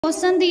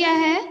Question दिया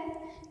है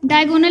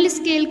diagonal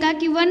scale का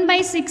कि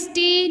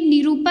 1/60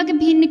 निरूपक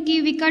भिन्न की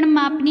विकर्ण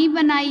मापनी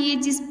बनाइए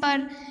जिस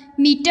पर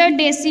मीटर,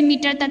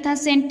 डेसीमीटर तथा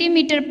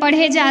सेंटीमीटर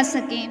पढ़े जा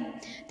सकें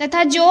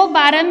तथा जो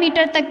 12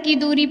 मीटर तक की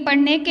दूरी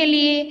पढ़ने के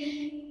लिए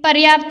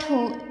पर्याप्त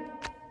हो।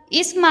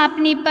 इस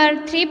मापनी पर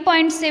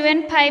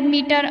 3.75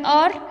 मीटर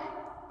और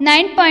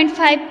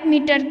 9.5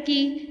 मीटर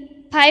की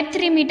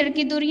 53 मीटर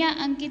की दूरियां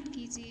अंकित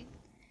कीजिए,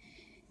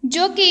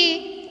 जो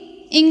कि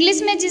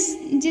इंग्लिश में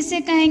जिसे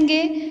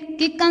कहेंगे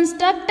कि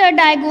construct a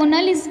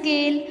diagonal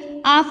scale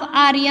of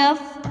RF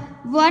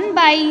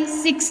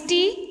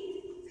 1/60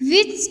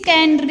 which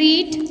can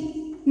read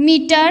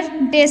metre,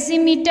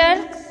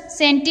 decimetre,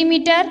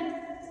 centimetre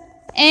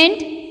and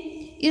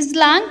is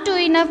long to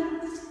enough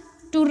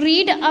to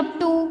read up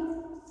to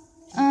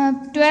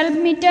 12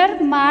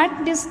 metre,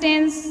 mark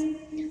distance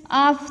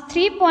of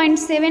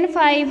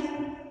 3.75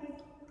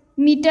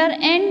 metre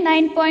and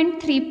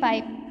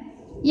 9.35।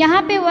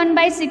 यहाँ पे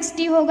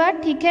 1/60 होगा,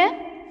 ठीक है,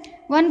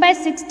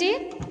 1/60।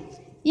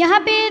 यहाँ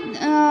पे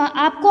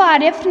आपको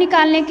आरएफ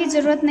निकालने की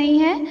ज़रूरत नहीं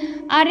है,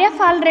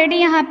 आरएफ ऑलरेडी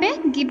यहाँ पे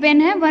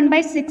गिवन है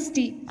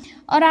 1/60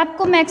 और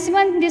आपको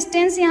मैक्सिमम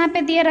डिस्टेंस यहाँ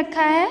पे दिए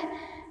रखा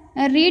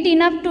है रीड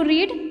इनफ टू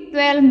रीड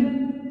 12।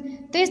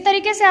 तो इस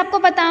तरीके से आपको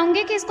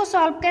बताऊंगी कि इसको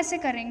सॉल्व कैसे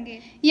करेंगे।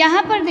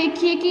 यहाँ पर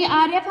देखिए कि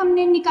आरएफ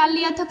हमने निकाल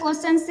लिया था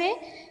क्वेश्चन से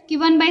कि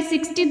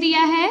 1/60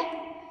 दिया है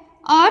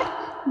और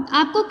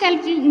आपको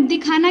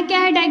दिखाना क्या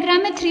है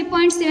डायग्राम में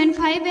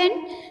 3.75 एंड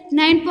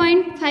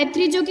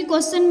 9.53 जो कि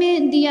क्वेश्चन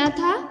में दिया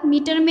था,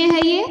 मीटर में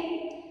है ये।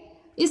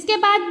 इसके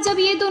बाद जब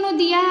ये दोनों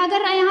दिया है,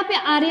 अगर यहाँ पे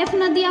आरएफ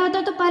ना दिया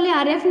होता तो पहले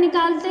आरएफ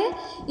निकालते।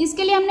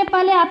 इसके लिए हमने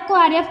पहले आपको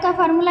आरएफ का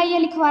फार्मूला ये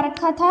लिखवा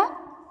रखा था,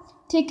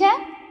 ठीक है,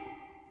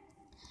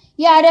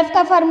 ये आरएफ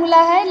का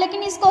फार्मूला है,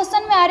 लेकिन इस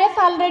क्वेश्चन में आरएफ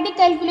ऑलरेडी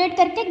कैलकुलेट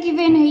करके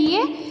गिवन है।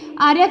 ये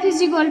आरएफ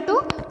इज इक्वल टू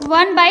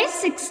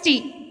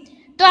 1/60।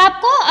 तो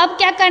आपको अब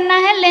क्या करना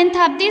है, लेंथ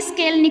ऑफ द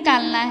स्केल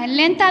निकालना है।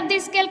 लेंथ ऑफ द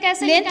स्केल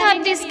कैसे? लेंथ ऑफ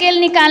द स्केल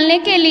निकालने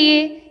के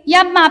लिए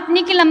या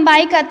मापने की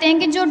लंबाई कहते हैं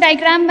कि जो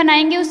डायग्राम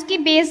बनाएंगे उसकी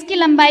बेस की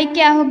लंबाई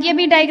क्या होगी।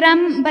 अभी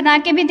डायग्राम बना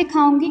के भी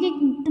दिखाऊंगी कि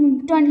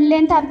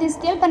लेंथ ऑफ द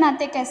स्केल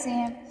बनाते कैसे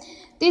हैं।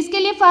 तो इसके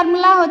लिए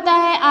फार्मूला होता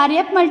है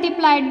RF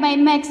multiplied by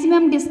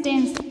maximum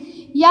distance,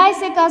 या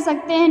इसे कह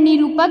सकते हैं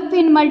निरूपक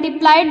भिन्न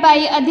मल्टीप्लाइड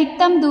बाई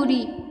अधिकतम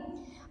दूरी।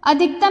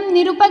 अधिकतम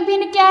निरूपक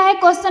भिन्न क्या है,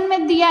 क्वेश्चन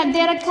में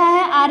दे रखा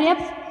है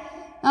आरएफ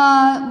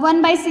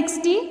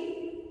 1/60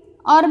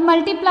 और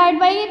मल्टीप्लाइड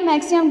बाई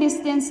मैक्सिमम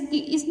डिस्टेंस की।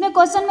 इसमें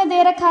क्वेश्चन में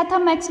दे रखा था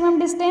मैक्सिमम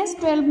डिस्टेंस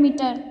 12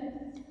 मीटर,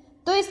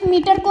 तो इस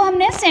मीटर को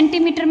हमने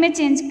सेंटीमीटर में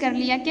चेंज कर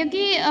लिया,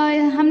 क्योंकि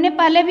हमने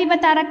पहले भी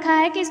बता रखा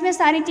है कि इसमें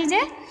सारी चीज़ें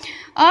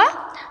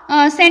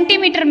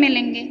सेंटीमीटर में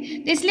लेंगे।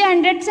 तो इसलिए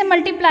 100 से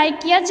मल्टीप्लाई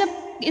किया,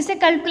 जब इसे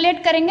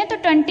कैलकुलेट करेंगे तो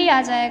 20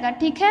 आ जाएगा,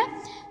 ठीक है।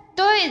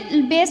 तो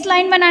बेस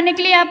लाइन बनाने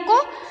के लिए आपको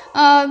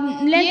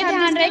ये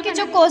ध्यान रहे कि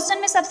जो क्वेश्चन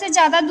में सबसे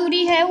ज़्यादा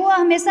दूरी है वो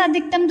हमेशा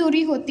अधिकतम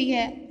दूरी होती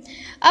है।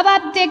 अब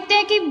आप देखते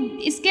हैं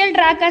कि स्केल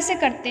ड्रा कैसे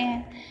करते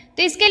हैं।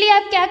 तो इसके लिए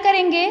आप क्या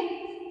करेंगे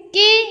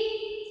कि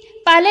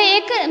पहले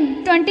एक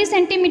 20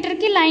 सेंटीमीटर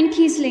की लाइन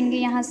खींच लेंगे,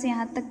 यहाँ से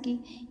यहाँ तक की।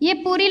 ये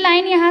पूरी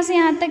लाइन यहाँ से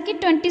यहाँ तक की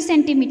 20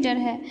 सेंटीमीटर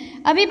है।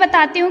 अभी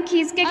बताती हूँ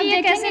खींच के कि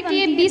ये कैसे, कि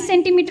ये 20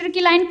 सेंटीमीटर की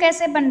लाइन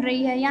कैसे बन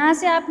रही है। यहाँ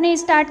से आपने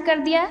स्टार्ट कर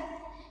दिया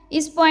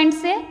इस पॉइंट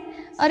से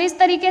और इस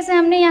तरीके से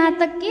हमने यहाँ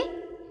तक की,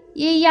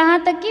 ये यहाँ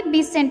तक की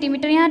 20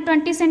 सेंटीमीटर, यहाँ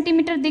 20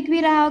 सेंटीमीटर दिख भी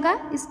रहा होगा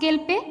स्केल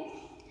पे।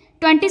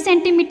 20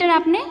 सेंटीमीटर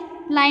आपने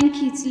लाइन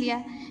खींच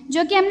लिया,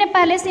 जो कि हमने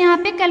पहले से यहाँ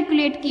पे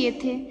कैलकुलेट किए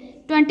थे।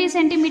 20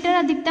 सेंटीमीटर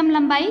अधिकतम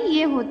लंबाई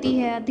ये होती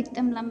है,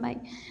 अधिकतम लंबाई।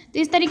 तो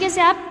इस तरीके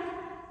से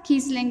आप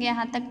खींच लेंगे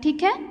यहाँ तक,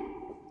 ठीक है।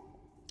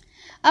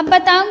 अब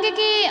बताऊंगी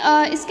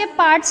कि इसके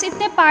पार्ट्स,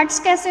 इतने पार्ट्स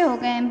कैसे हो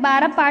गए हैं।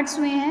 12 पार्ट्स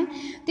हुए हैं।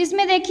 तो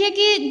इसमें देखिए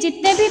कि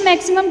जितने भी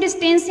मैक्सिमम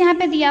डिस्टेंस यहाँ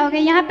पे दिया होगा,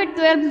 यहाँ पे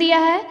 12 दिया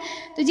है,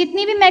 तो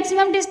जितनी भी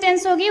मैक्सिमम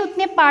डिस्टेंस होगी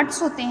उतने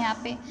पार्ट्स होते हैं यहाँ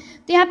पे।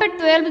 तो यहाँ पे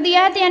 12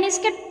 दिया है, तो यानी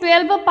इसके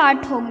 12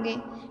 पार्ट होंगे,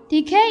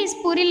 ठीक है। इस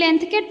पूरी लेंथ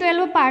के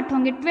 12 पार्ट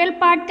होंगे। 12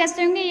 पार्ट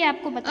कैसे होंगे ये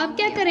आपको बता। अब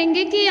क्या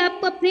करेंगे कि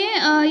आप अपने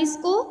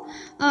इसको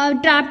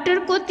ड्राफ्टर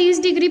को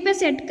 30 डिग्री पे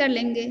सेट कर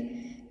लेंगे।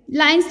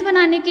 लाइंस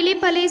बनाने के लिए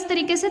पहले इस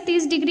तरीके से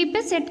 30 डिग्री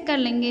पे सेट कर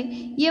लेंगे।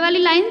 ये वाली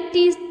लाइन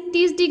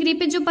 30 डिग्री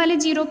पे, जो पहले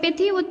 0 पे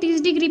थी वो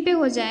 30 डिग्री पे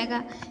हो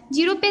जाएगा।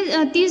 0 पे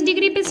 30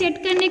 डिग्री पे सेट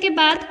करने के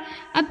बाद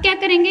अब क्या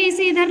करेंगे,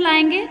 इसे इधर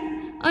लाएंगे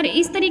और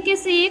इस तरीके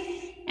से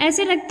एक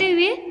ऐसे रखते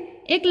हुए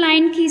एक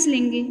लाइन खींच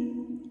लेंगे।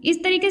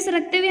 इस तरीके से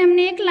रखते हुए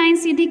हमने एक लाइन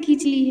सीधी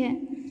खींच ली है।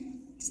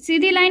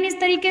 सीधी लाइन इस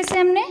तरीके से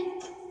हमने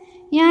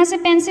यहाँ से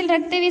पेंसिल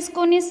रखते हुए इस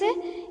कोने से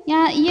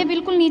यहाँ, ये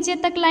बिल्कुल नीचे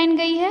तक लाइन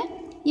गई है।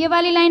 ये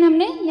वाली लाइन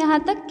हमने यहाँ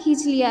तक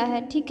खींच लिया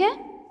है, ठीक है,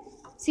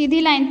 सीधी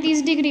लाइन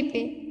 30 डिग्री पे।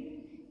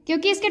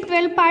 क्योंकि इसके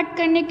 12 पार्ट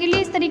करने के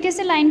लिए इस तरीके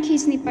से लाइन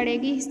खींचनी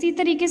पड़ेगी। इसी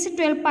तरीके से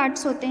 12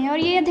 पार्ट्स होते हैं। और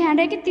ये ध्यान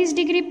रहे कि 30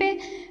 डिग्री पे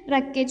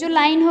रख के। जो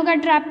लाइन होगा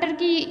ड्राफ्टर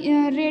की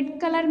रेड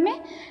कलर में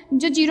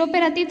जो 0 पे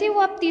रहती थी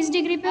वो अब 30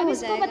 डिग्री पे हो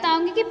जाएगा।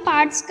 बताऊंगी कि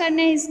पार्ट्स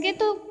करने हैं इसके,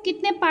 तो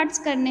कितने पार्ट्स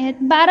करने हैं।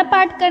 12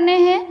 पार्ट करने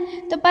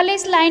हैं, तो पहले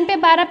इस लाइन पे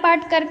 12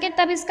 पार्ट करके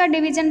तब इसका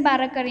डिवीजन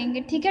 12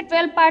 करेंगे, ठीक है।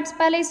 12 पार्ट्स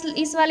पहले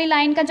इस वाली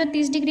लाइन का जो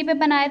 30 डिग्री पे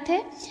बनाए थे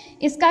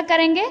इसका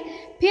करेंगे।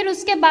 फिर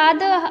उसके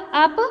बाद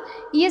आप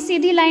ये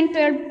सीधी लाइन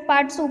 12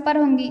 पार्ट्स ऊपर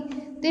होंगी,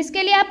 तो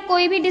इसके लिए आप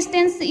कोई भी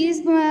डिस्टेंस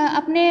इस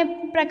अपने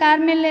प्रकार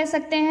में ले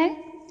सकते हैं,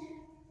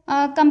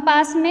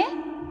 कंपास में,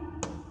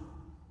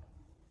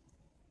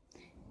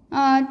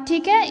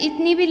 ठीक है।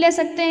 इतनी भी ले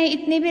सकते हैं,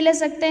 इतनी भी ले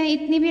सकते हैं,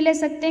 इतनी भी ले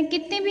सकते हैं,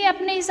 कितनी भी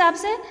अपने हिसाब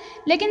से,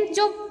 लेकिन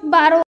जो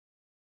 12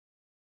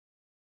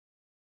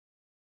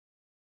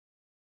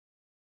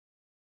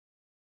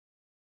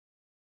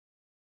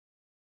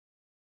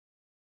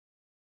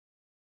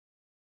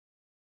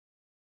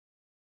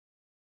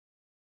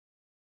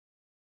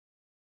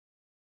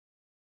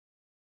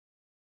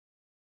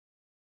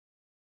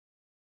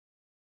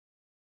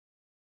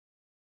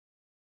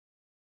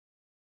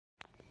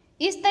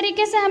 इस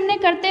तरीके से हमने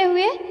करते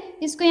हुए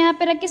इसको यहाँ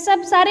पे रख के,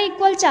 सब सारे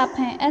इक्वल चाप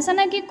हैं, ऐसा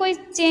ना कि कोई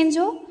चेंज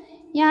हो।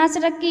 यहाँ से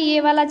रख के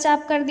ये वाला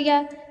चाप कर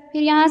दिया,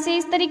 फिर यहाँ से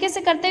इस तरीके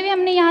से करते हुए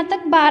हमने यहाँ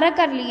तक 12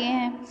 कर लिए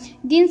हैं।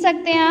 गिन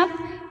सकते हैं आप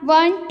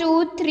 1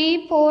 2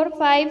 3 4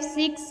 5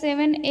 6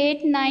 7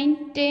 8 9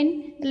 10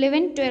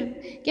 11 12,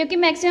 क्योंकि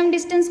मैक्सिमम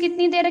डिस्टेंस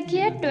कितनी दे रखी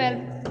है 12।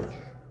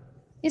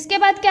 इसके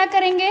बाद क्या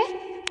करेंगे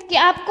कि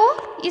आपको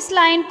इस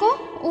लाइन को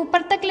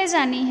ऊपर तक ले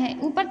जानी है।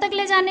 ऊपर तक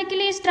ले जाने के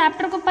लिए इस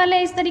ड्राफ्टर को पहले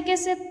इस तरीके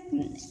से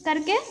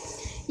करके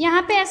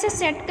यहाँ पे ऐसे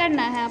सेट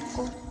करना है,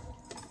 आपको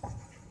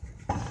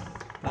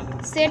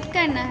सेट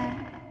करना है,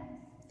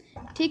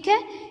 ठीक है।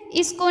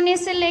 इस कोने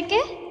से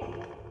लेके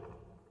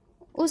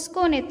उस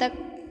कोने तक,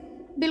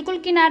 बिल्कुल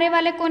किनारे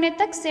वाले कोने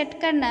तक सेट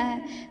करना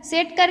है।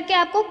 सेट करके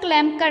आपको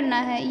क्लैंप करना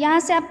है, यहाँ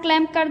से आप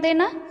क्लैंप कर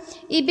देना,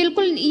 ये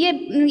बिल्कुल ये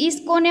इस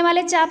कोने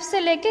वाले चाप से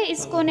लेके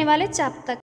इस कोने वाले चाप तक।